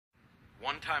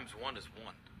1 times 1 is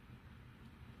 1.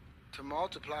 To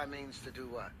multiply means to do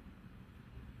what?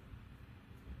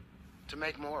 To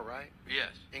make more, right?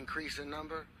 Yes. Increase in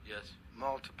number? Yes.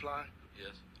 Multiply?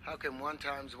 Yes. How can 1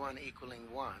 times 1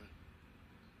 equaling 1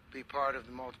 be part of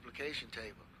the multiplication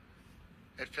table?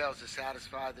 It fails to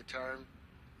satisfy the term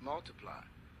multiply.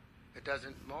 It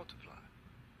doesn't multiply.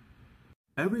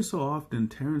 Every so often,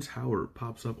 Terrance Howard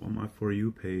pops up on my For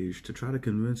You page to try to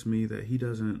convince me that he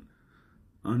doesn't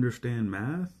understand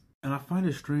math. And I find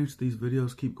it strange these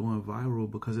videos keep going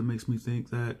viral because it makes me think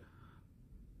that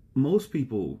most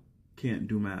people can't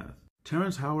do math.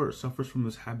 Terrance Howard suffers from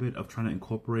this habit of trying to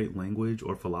incorporate language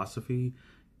or philosophy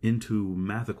into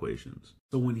math equations.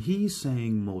 So when he's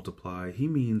saying multiply, he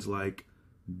means like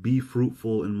be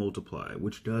fruitful and multiply,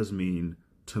 which does mean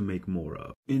to make more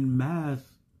of. In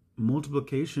math,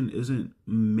 multiplication isn't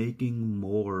making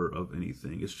more of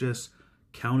anything. It's just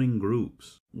counting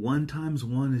groups. 1 times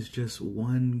 1 is just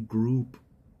one group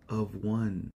of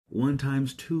 1. 1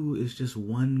 times 2 is just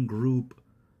one group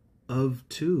of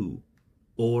 2.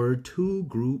 Or 2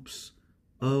 groups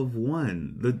of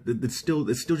 1. It's still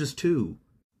just 2.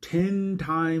 10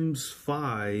 times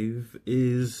 5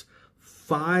 is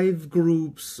 5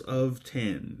 groups of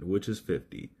 10, which is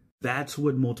 50. That's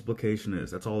what multiplication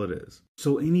is. That's all it is.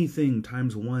 So anything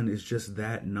times 1 is just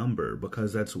that number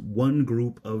because that's one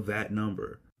group of that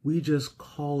number. We just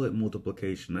call it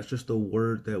multiplication. That's just the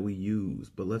word that we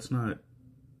use. But let's not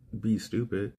be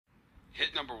stupid.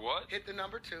 Hit number what? Hit the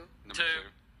number 2. Number 2.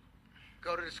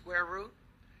 Go to the square root.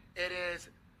 It is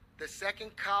the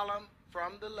second column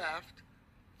from the left,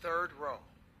 3rd row.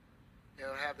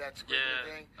 It'll have that square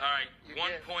thing. All right.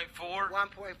 1.4.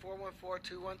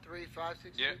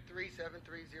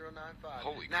 1.4142135623730395.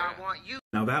 Holy now crap. I want you.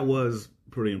 Now that was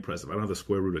pretty impressive. I don't have the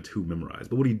square root of 2 memorized.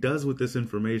 But what he does with this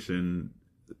information,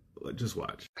 just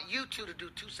watch. You two to do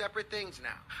 2 separate things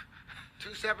now.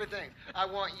 2 separate things. I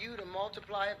want you to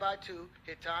multiply it by 2,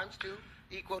 hit times 2,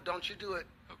 equal, don't you do it.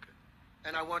 Okay.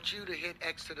 And I want you to hit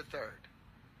x to the 3rd.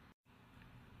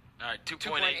 All right.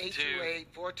 2.82.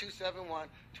 4271,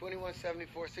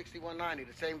 2174,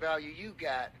 6190. The same value you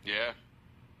got Yeah.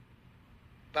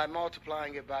 by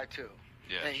multiplying it by 2.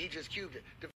 Yeah. And he just cubed it.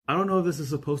 I don't know if this is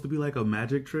supposed to be like a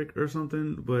magic trick or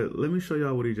something, but let me show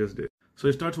y'all what he just did. So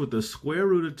he starts with the square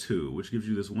root of 2, which gives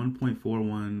you this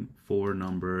 1.414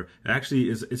 number. Actually,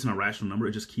 it's an irrational number.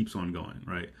 It just keeps on going,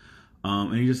 right?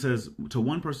 And he just says, to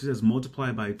one person, he says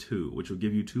multiply by 2, which will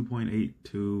give you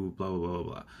 2.82, blah, blah, blah, blah,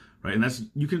 blah. Right? And that's,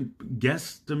 you can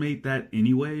guesstimate that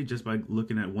anyway, just by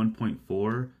looking at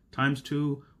 1.4 times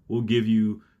 2 will give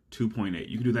you 2.8.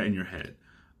 You can do that in your head.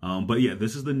 But yeah,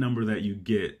 this is the number that you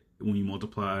get when you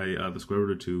multiply the square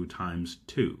root of 2 times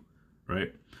 2,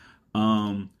 right?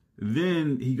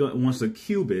 Then he wants to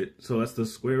cube it, so that's the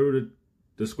square root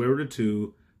of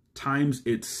 2 times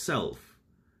itself.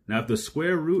 Now, if the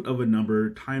square root of a number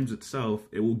times itself,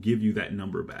 it will give you that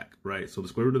number back, right? So the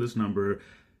square root of this number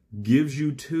gives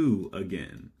you 2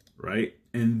 again, right?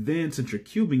 And then since you're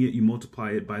cubing it, you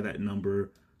multiply it by that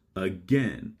number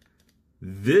again.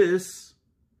 This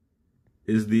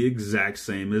is the exact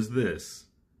same as this.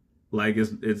 Like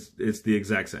it's the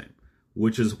exact same,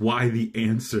 which is why the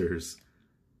answers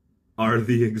are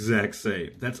the exact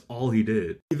same. That's all he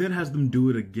did. He then has them do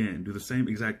it again, do the same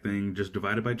exact thing, just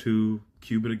divide it by 2,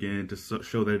 cube it again to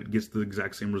show that it gets the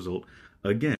exact same result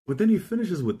again. But then he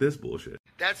finishes with this bullshit.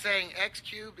 That's saying x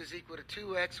cubed is equal to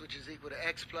 2x, which is equal to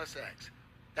x plus x.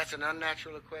 That's an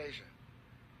unnatural equation.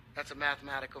 That's a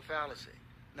mathematical fallacy.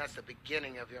 And that's the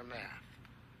beginning of your math.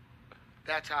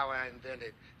 That's how I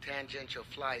invented tangential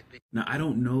flight. Now, I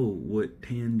don't know what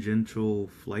tangential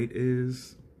flight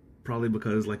is. Probably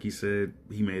because, like he said,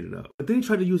 he made it up. But then he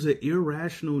tried to use an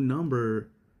irrational number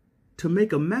to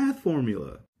make a math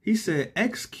formula. He said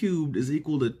x cubed is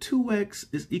equal to 2x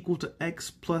is equal to x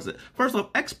plus x. First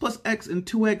off, x plus x and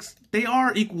 2x, they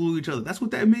are equal to each other. That's what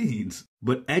that means.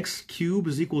 But x cubed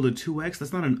is equal to 2x,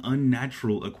 that's not an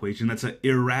unnatural equation. That's an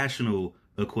irrational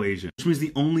equation. Which means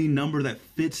the only number that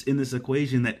fits in this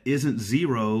equation that isn't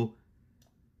 0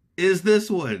 is this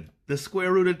one. The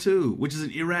square root of 2, which is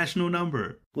an irrational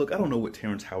number. Look, I don't know what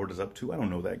Terrance Howard is up to. I don't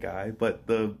know that guy. But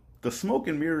the smoke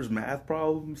and mirrors math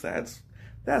problems, that's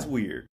weird.